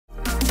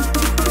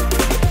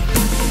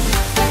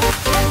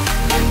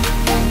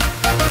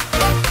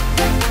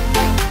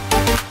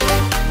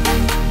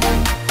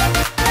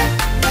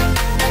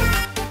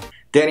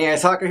Danny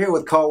Icehocker here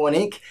with Call One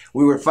Inc.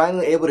 We were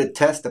finally able to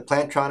test the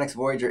Plantronics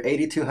Voyager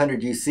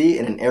 8200 UC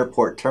in an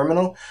airport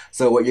terminal.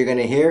 So what you're going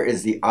to hear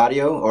is the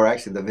audio, or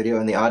actually the video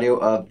and the audio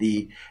of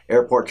the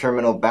airport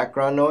terminal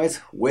background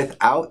noise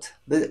without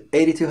the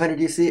 8200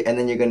 UC, and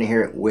then you're going to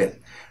hear it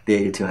with the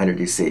 8200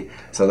 UC.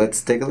 So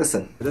let's take a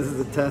listen. This is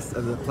a test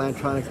of the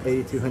Plantronics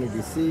 8200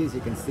 UC. As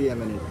you can see,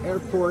 I'm in an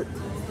airport.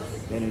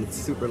 And it's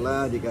super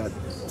loud. You got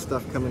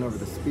stuff coming over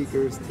the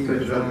speakers,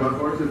 TV's on.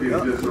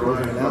 There's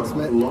an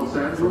announcement.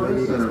 So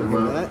maybe you guys can hear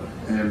that.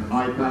 And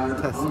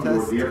iPad test.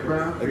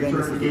 Again,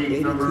 this is the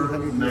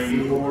 8200 UC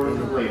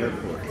in the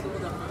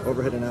airport.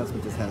 Overhead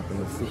announcement just happened.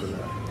 It's super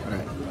loud.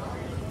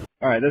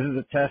 All right, this is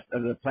a test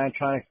of the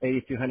Plantronics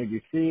 8200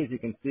 UC. As you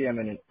can see, I'm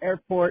in an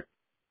airport,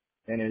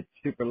 and it's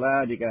super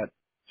loud. You got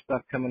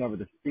stuff coming over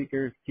the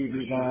speakers,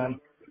 TV's on.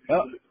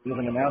 Oh, there's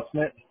an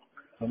announcement.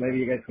 So maybe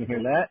you guys can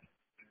hear that.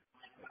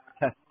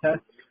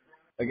 Test.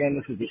 Again,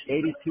 this is the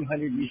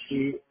 8200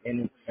 UC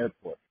in an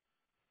airport.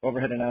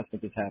 Overhead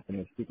announcement is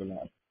happening. It's super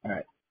loud.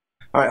 All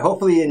right,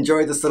 hopefully you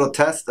enjoyed this little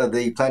test of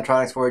the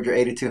Plantronics Voyager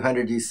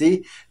 8200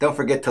 UC. Don't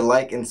forget to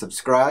like and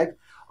subscribe.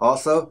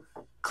 Also,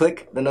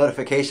 click the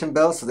notification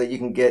bell so that you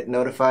can get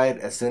notified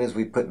as soon as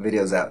we put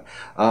videos out.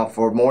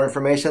 For more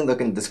information, look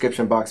in the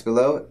description box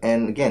below.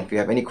 And again, if you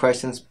have any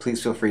questions,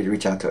 please feel free to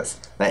reach out to us.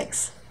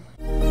 Thanks.